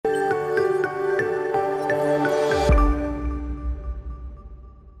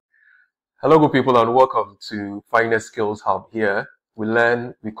Hello, good people, and welcome to Finance Skills Hub. Here, we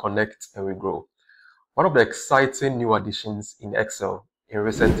learn, we connect, and we grow. One of the exciting new additions in Excel in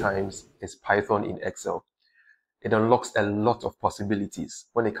recent times is Python in Excel. It unlocks a lot of possibilities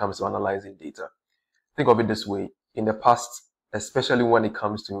when it comes to analyzing data. Think of it this way. In the past, especially when it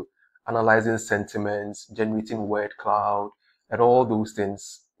comes to analyzing sentiments, generating word cloud, and all those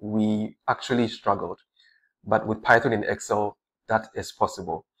things, we actually struggled. But with Python in Excel, that is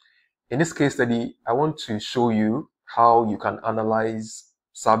possible. In this case study, I want to show you how you can analyze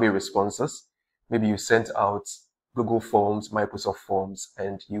survey responses. Maybe you sent out Google Forms, Microsoft Forms,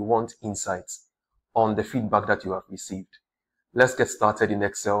 and you want insights on the feedback that you have received. Let's get started in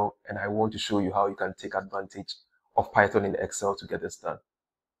Excel, and I want to show you how you can take advantage of Python in Excel to get this done.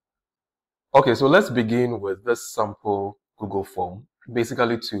 Okay, so let's begin with this sample Google form,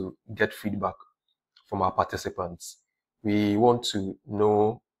 basically to get feedback from our participants. We want to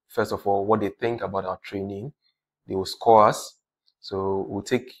know, first of all, what they think about our training. They will score us. So we'll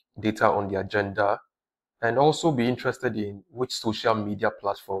take data on their gender and also be interested in which social media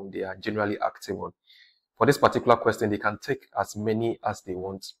platform they are generally active on. For this particular question, they can take as many as they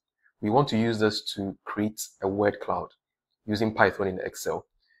want. We want to use this to create a word cloud using Python in Excel.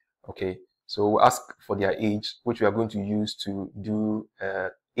 Okay, so we'll ask for their age, which we are going to use to do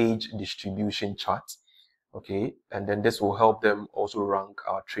age distribution chart. Okay, and then this will help them also rank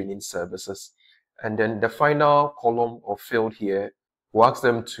our training services. And then the final column or field here, we'll ask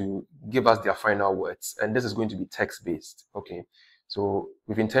them to give us their final words, and this is going to be text-based. Okay, so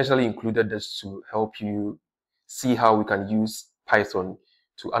we've intentionally included this to help you see how we can use Python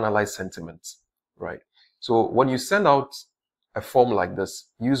to analyze sentiments, right? So when you send out a form like this,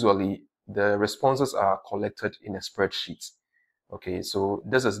 usually the responses are collected in a spreadsheet. Okay, so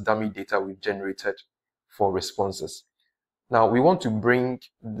this is dummy data we've generated for responses. Now we want to bring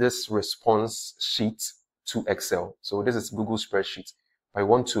this response sheet to Excel. So this is Google spreadsheet. I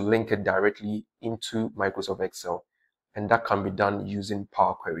want to link it directly into Microsoft Excel, and that can be done using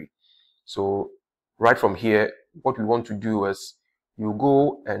Power Query. So right from here, what we want to do is you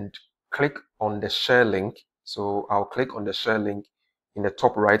go and click on the share link. So I'll click on the share link in the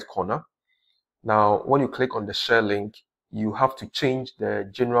top right corner. Now, when you click on the share link, you have to change the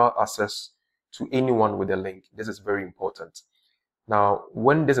general access to anyone with a link. This is very important. Now,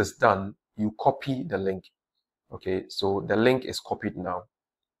 when this is done, you copy the link. Okay, so the link is copied now.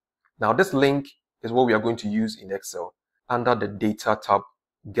 Now, this link is what we are going to use in Excel under the data tab,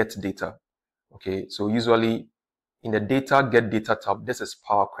 get data. Okay, so usually in the data, get data tab, this is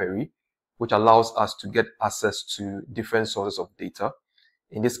Power Query, which allows us to get access to different sources of data.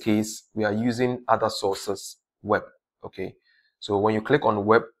 In this case, we are using other sources, web. Okay, so when you click on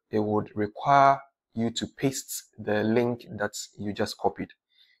web, it would require you to paste the link that you just copied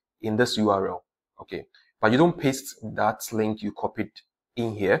in this URL. Okay, but you don't paste that link you copied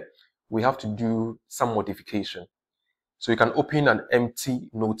in here. We have to do some modification. So you can open an empty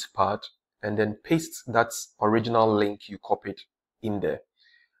notepad and then paste that original link you copied in there.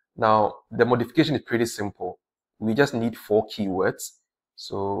 Now, the modification is pretty simple. We just need 4 keywords.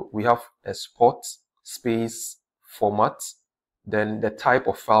 So we have a spot, space, format, then the type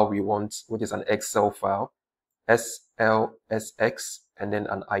of file we want, which is an Excel file, SLSX, and then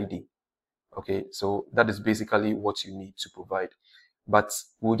an ID. Okay, so that is basically what you need to provide. But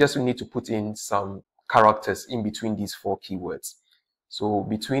we'll just need to put in some characters in between these 4 keywords. So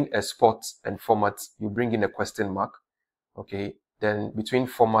between a spot and format, you bring in a question mark. Okay, then between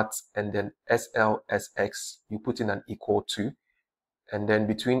format and then SLSX, you put in an equal to. And then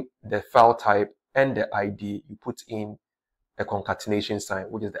between the file type and the ID, you put in a concatenation sign,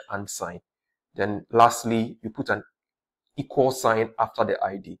 which is the and sign. Then lastly, you put an equal sign after the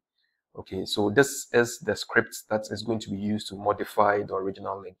ID. Okay, so this is the script that is going to be used to modify the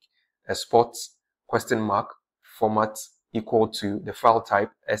original link. A spot, question mark, format, equal to the file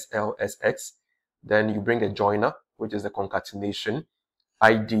type SLSX. Then you bring a joiner, which is the concatenation,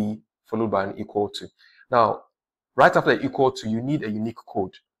 ID, followed by an equal to. Now, right after the equal to, you need a unique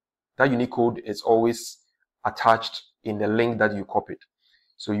code. That unique code is always attached in the link that you copied.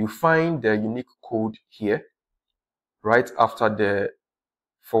 So you find the unique code here, right after the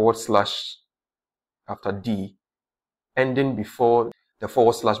 / after D, ending before the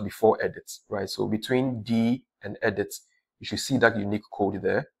 / before edits, right? So between D and edits, you should see that unique code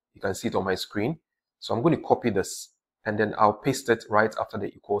there. You can see it on my screen. So I'm going to copy this and then I'll paste it right after the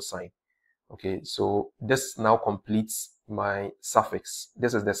equal sign. Okay, so this now completes my suffix.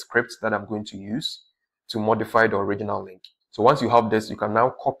 This is the script that I'm going to use to modify the original link. So once you have this, you can now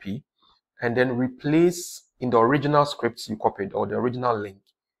copy and then replace in the original script you copied or the original link.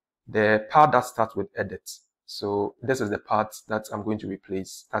 the part that starts with edit. So this is the part that I'm going to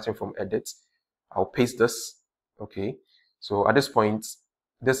replace, starting from edit. I'll paste this. Okay. So at this point,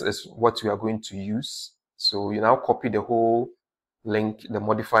 this is what we are going to use. So you now copy the whole link, the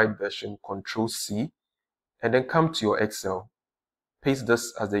modified version, Control C, and then come to your Excel. Paste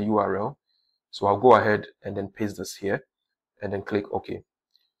this as the URL. So I'll go ahead and then paste this here and then click OK.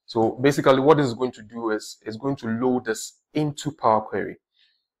 So basically what this is going to do is it's going to load this into Power Query.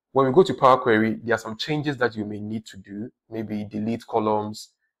 When we go to Power Query, there are some changes that you may need to do. Maybe delete columns,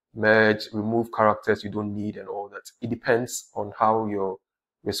 merge, remove characters you don't need and all that. It depends on how your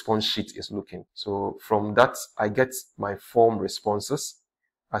response sheet is looking. So from that, I get my form responses.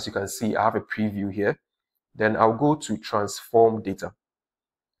 As you can see, I have a preview here. Then I'll go to transform data.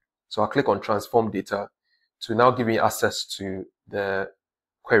 So I'll click on transform data to now give me access to the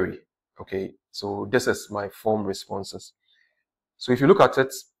query. Okay, so this is my form responses. So if you look at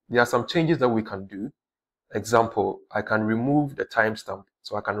it, there are some changes that we can do. Example, I can remove the timestamp.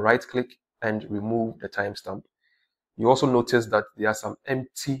 So I can right click and remove the timestamp. You also notice that there are some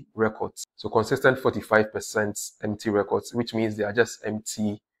empty records. So consistent 45% empty records, which means they are just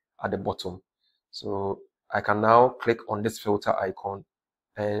empty at the bottom. So I can now click on this filter icon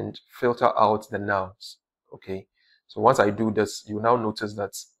and filter out the nouns. Okay. So once I do this, you now notice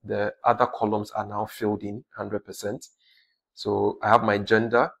that the other columns are now filled in 100%. So I have my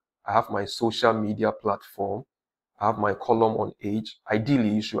gender, I have my social media platform, I have my column on age. Ideally,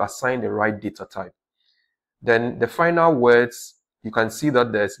 you should assign the right data type. Then the final words, you can see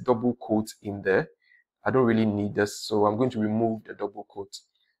that there's double quote in there. I don't really need this, so I'm going to remove the double quote.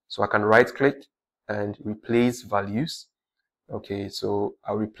 So I can right click and replace values. Okay, so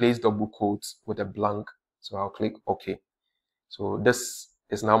I'll replace double quotes with a blank. So I'll click OK. So this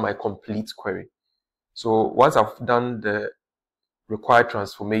is now my complete query. So once I've done the required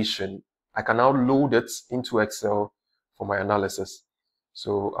transformation, I can now load it into Excel for my analysis.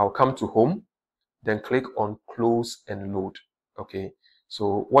 So I'll come to Home, then click on Close and Load. Okay,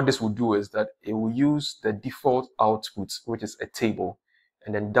 so what this will do is that it will use the default output, which is a table,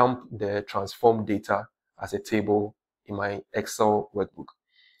 and then dump the transformed data as a table in my Excel workbook.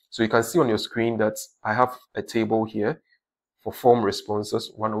 So you can see on your screen that I have a table here for form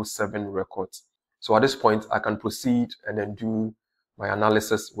responses, 107 records. So at this point, I can proceed and then do my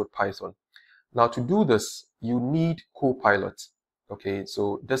analysis with Python. Now to do this, you need Copilot. Okay,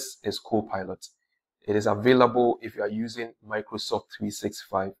 so this is Copilot. It is available if you are using Microsoft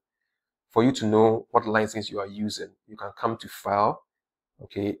 365. For you to know what license you are using, you can come to File,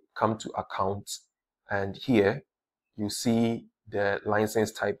 okay, come to Account, and here you see the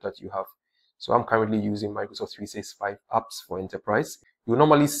license type that you have. So I'm currently using Microsoft 365 Apps for Enterprise. You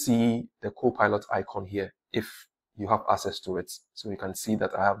normally see the Copilot icon here if you have access to it. So you can see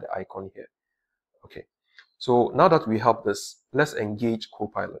that I have the icon here. Okay. So now that we have this, let's engage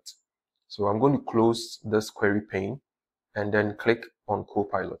Copilot. So I'm going to close this query pane and then click on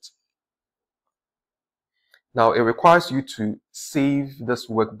Copilot. Now it requires you to save this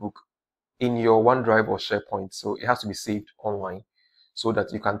workbook in your OneDrive or SharePoint. So it has to be saved online so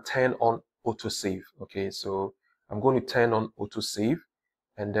that you can turn on autosave. Okay, so I'm going to turn on autosave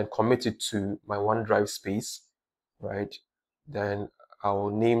and then commit it to my OneDrive space, right? Then I'll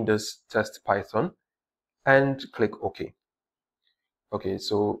name this test Python and click OK. Okay,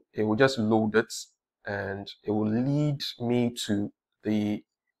 so it will just load it and it will lead me to the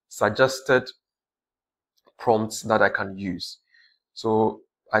suggested prompts that I can use. So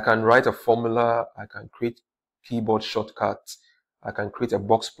I can write a formula, I can create keyboard shortcuts, I can create a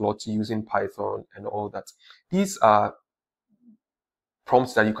box plot using Python and all that. These are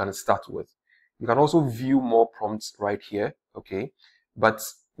prompts that you can start with. You can also view more prompts right here, okay? But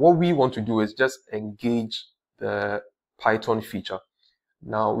what we want to do is just engage the Python feature.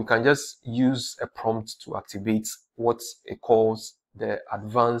 Now we can just use a prompt to activate what it calls the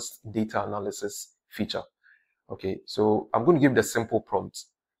advanced data analysis feature. Okay, so I'm going to give the simple prompt.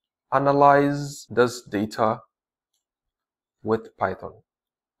 Analyze this data with Python.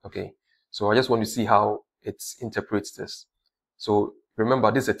 Okay, so I just want to see how it interprets this. So remember,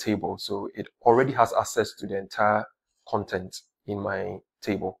 this is a table, so it already has access to the entire content in my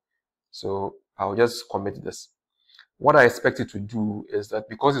table. So I'll just commit this. What I expect it to do is that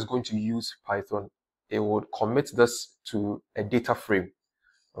because it's going to use Python, it would commit this to a data frame.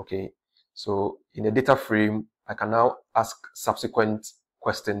 Okay, so in a data frame, I can now ask subsequent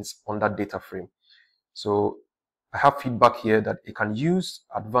questions on that data frame. So I have feedback here that it can use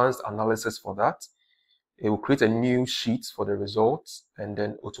advanced analysis for that. It will create a new sheet for the results and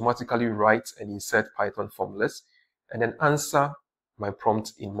then automatically write and insert Python formulas and then answer my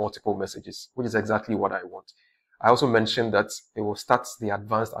prompt in multiple messages, which is exactly what I want. I also mentioned that it will start the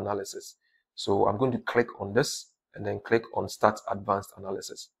advanced analysis. So I'm going to click on this and then click on Start Advanced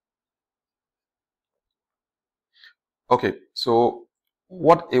Analysis. Okay, so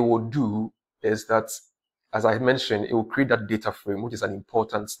what it will do is that, as I mentioned, it will create that data frame, which is an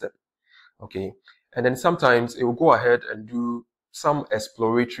important step. Okay, and then sometimes it will go ahead and do some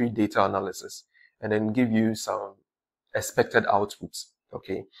exploratory data analysis and then give you some expected outputs.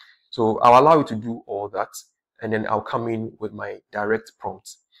 Okay, so I'll allow you to do all that, and then I'll come in with my direct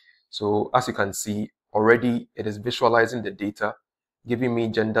prompt. So as you can see, already it is visualizing the data, giving me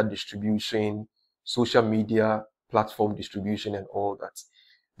gender distribution, social media platform distribution, and all that.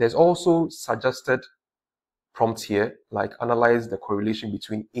 There's also suggested prompts here, like analyze the correlation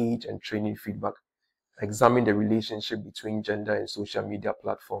between age and training feedback, examine the relationship between gender and social media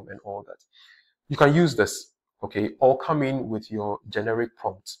platform, and all that. You can use this, okay, or come in with your generic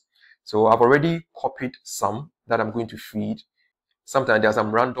prompt. So I've already copied some that I'm going to feed. Sometimes there's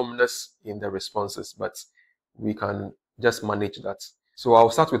some randomness in the responses, but we can just manage that. So I'll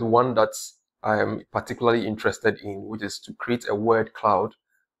start with one that I am particularly interested in, which is to create a word cloud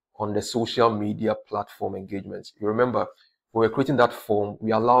on the social media platform engagement. You remember, when we're creating that form,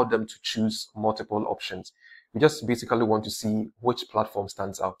 we allow them to choose multiple options. We just basically want to see which platform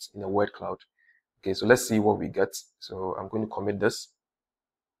stands out in a word cloud. Okay, so let's see what we get. So I'm going to commit this.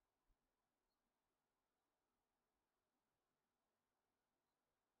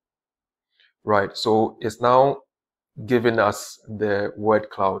 Right, so it's now giving us the word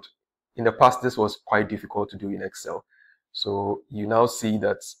cloud. In the past, this was quite difficult to do in Excel. So you now see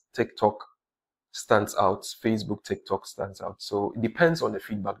that TikTok stands out, Facebook, TikTok stands out. So it depends on the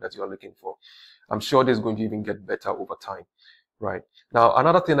feedback that you are looking for. I'm sure this is going to even get better over time. Right. Now,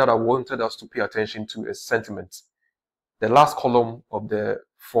 another thing that I wanted us to pay attention to is sentiment. The last column of the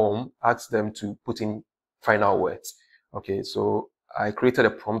form asks them to put in final words. Okay, so I created a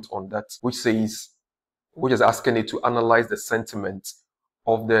prompt on that, which is asking it to analyze the sentiment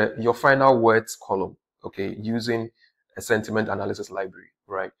of your final words column, okay, using a sentiment analysis library,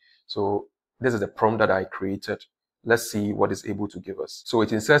 right? So this is the prompt that I created. Let's see what it's able to give us. So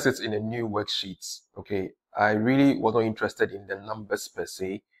it inserts it in a new worksheet, okay? I really was not interested in the numbers per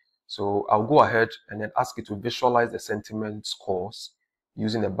se. So I'll go ahead and then ask it to visualize the sentiment scores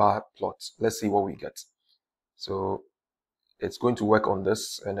using a bar plot. Let's see what we get. So it's going to work on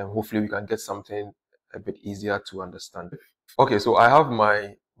this, and then hopefully we can get something a bit easier to understand. Okay, so I have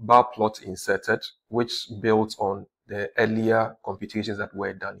my bar plot inserted, which builds on the earlier computations that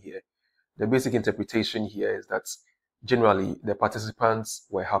were done here. The basic interpretation here is that generally the participants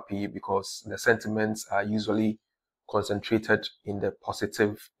were happy because the sentiments are usually concentrated in the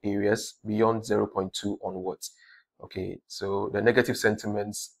positive areas beyond 0.2 onwards. Okay, so the negative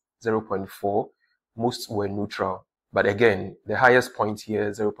sentiments 0.4, most were neutral. But again, the highest point here,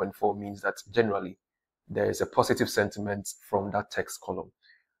 0.4, means that generally there is a positive sentiment from that text column,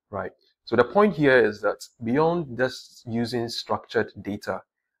 right? So the point here is that beyond just using structured data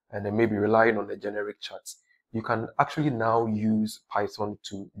and then maybe relying on the generic charts, you can actually now use Python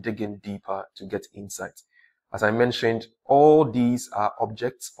to dig in deeper to get insights. As I mentioned, all these are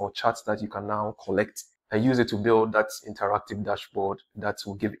objects or charts that you can now collect and use it to build that interactive dashboard that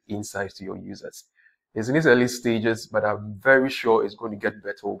will give insights to your users. It's in its early stages, but I'm very sure it's going to get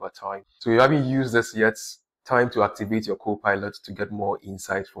better over time. So if you haven't used this yet, time to activate your Copilot to get more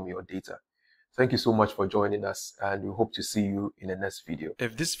insights from your data. Thank you so much for joining us, and we hope to see you in the next video.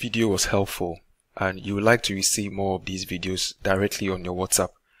 If this video was helpful and you would like to receive more of these videos directly on your WhatsApp,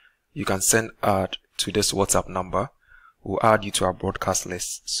 you can send ad to this WhatsApp number. We'll add you to our broadcast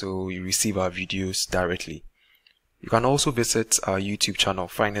list so you receive our videos directly. You can also visit our YouTube channel,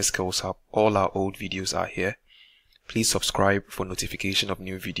 Finance Skills Hub. All our old videos are here. Please subscribe for notification of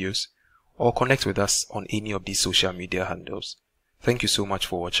new videos or connect with us on any of these social media handles. Thank you so much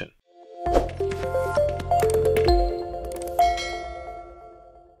for watching.